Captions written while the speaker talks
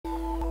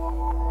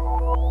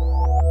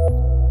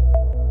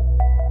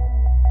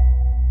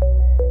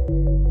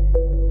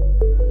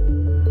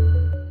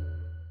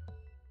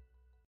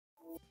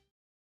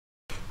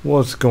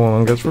What's going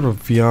on, guys?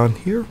 RedWolfVion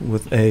here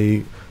with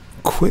a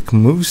quick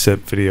moveset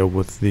video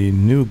with the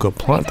new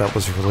Gaplant that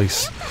was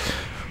released.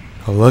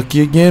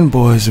 Lucky again,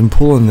 boys, in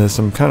pulling this.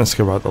 I'm kind of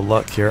scared about the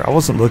luck here. I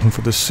wasn't looking for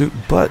the suit,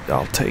 but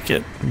I'll take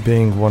it,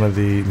 being one of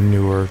the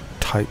newer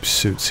type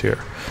suits here.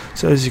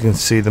 So as you can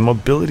see, the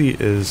mobility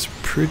is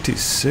pretty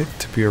sick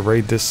to be a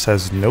raid. This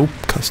has no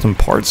custom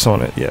parts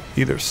on it yet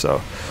either,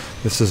 so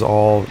this is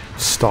all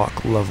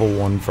stock level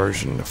 1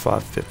 version of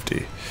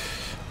 550.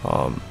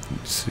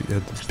 So you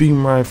have the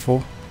beam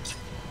rifle,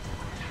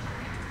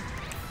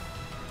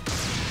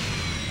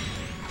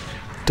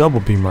 double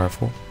beam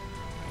rifle.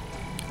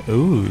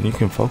 Ooh, you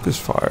can focus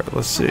fire.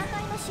 Let's see.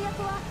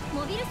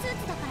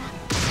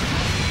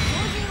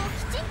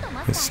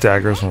 It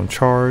staggers on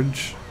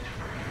charge.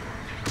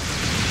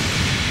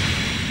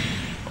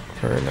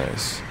 Very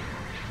nice.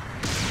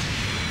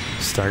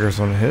 Staggers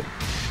on a hit.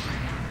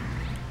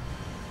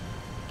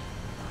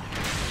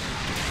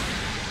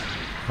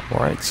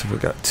 Alright, so we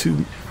got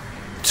two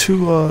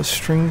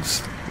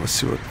strings. Let's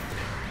see what.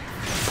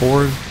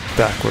 Forward,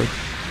 backward.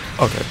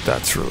 Okay,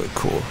 that's really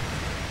cool.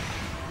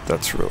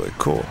 That's really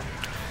cool.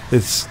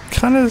 It's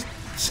kind of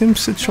seems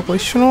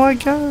situational, I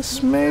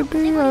guess.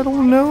 Maybe, I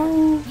don't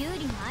know.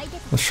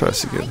 Let's try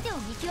this again.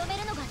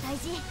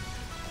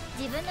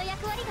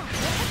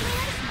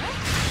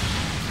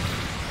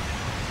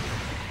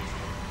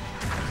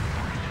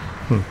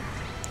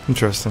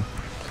 Interesting.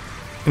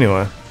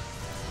 Anyway,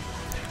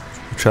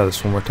 we'll try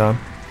this one more time.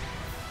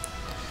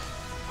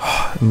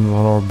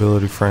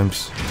 Invulnerability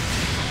frames.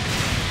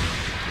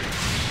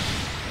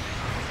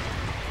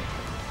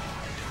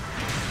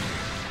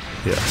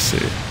 Yeah, see,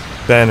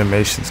 the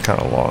animation's kind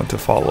of long to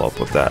follow up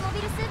with that.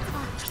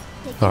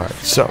 Alright,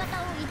 so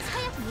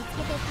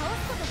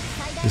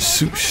the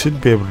suit should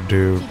be able to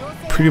do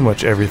pretty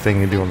much everything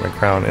you do on the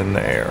ground in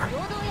the air.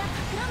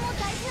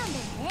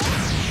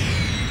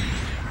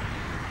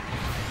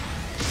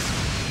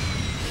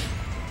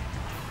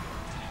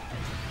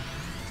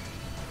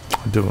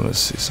 I do want to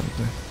see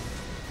something.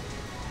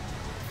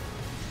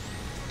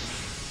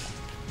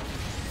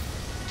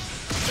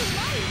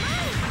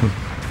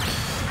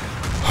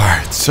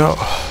 Alright, so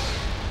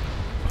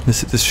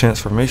let's hit this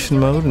transformation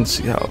mode and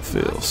see how it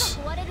feels.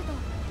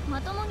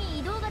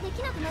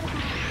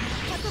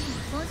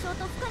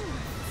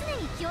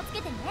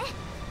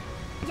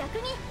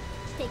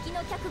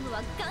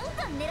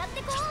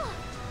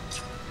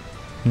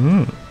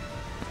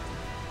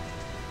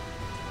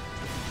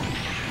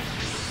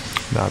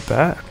 Not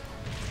bad.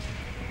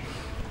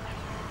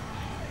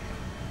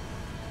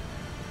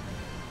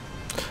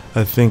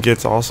 I think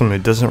it's awesome.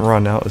 It doesn't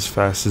run out as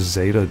fast as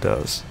Zeta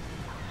does.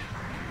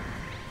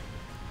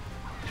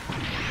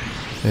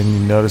 And you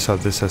notice how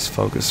this has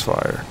focus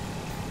fire.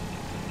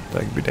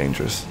 That could be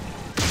dangerous.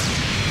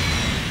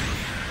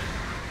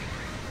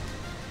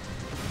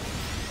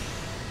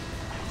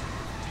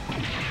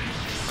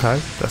 Okay,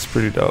 that's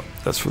pretty dope.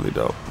 That's really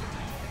dope.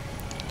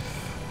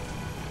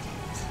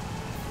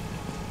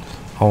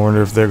 I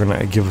wonder if they're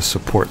gonna give a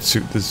support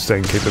suit the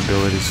same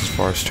capabilities as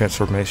far as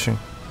transformation.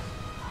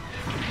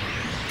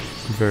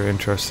 Very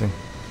interesting.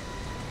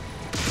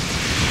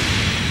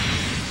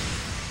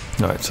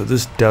 Alright, so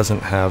this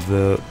doesn't have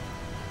the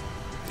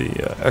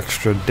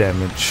extra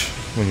damage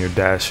when you're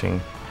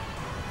dashing,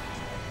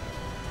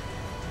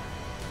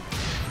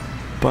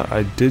 but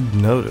I did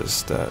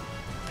notice that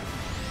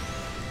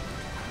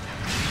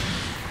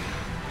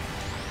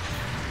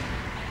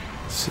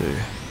let's see.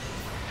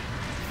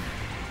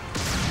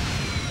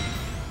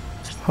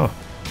 Huh.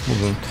 Well,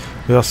 then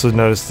we also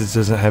noticed this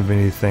doesn't have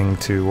anything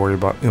to worry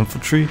about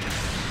infantry,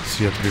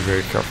 so you have to be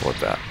very careful with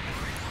that.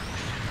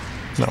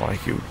 Not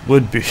like you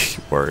would be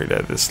worried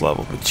at this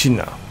level, but you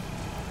know.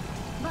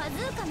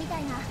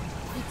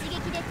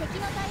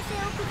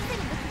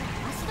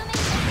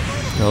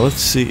 Now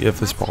let's see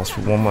if it's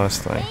possible. One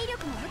last thing.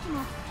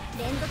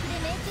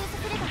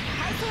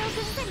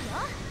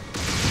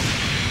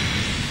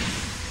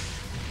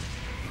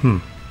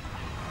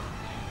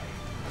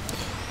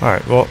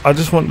 Alright, well, I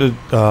just wanted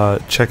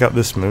to check out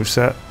this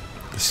moveset.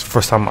 This is the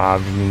first time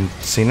I've even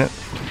seen it.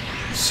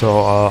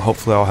 So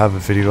hopefully I'll have a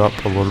video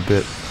up a little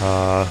bit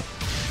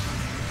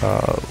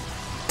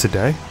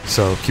today.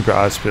 So keep your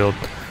eyes peeled.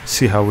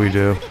 See how we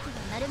do.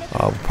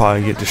 We'll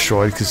probably get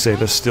destroyed because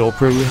Zeta's still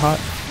pretty hot.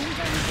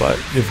 But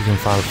if we can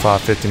find a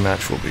 550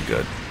 match, we'll be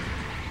good.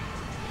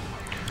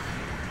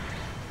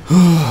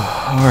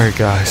 Alright,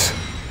 guys.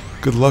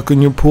 Good luck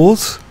on your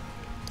pulls.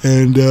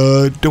 And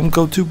don't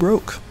go too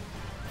broke.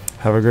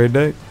 Have a great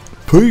day.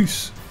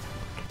 Peace.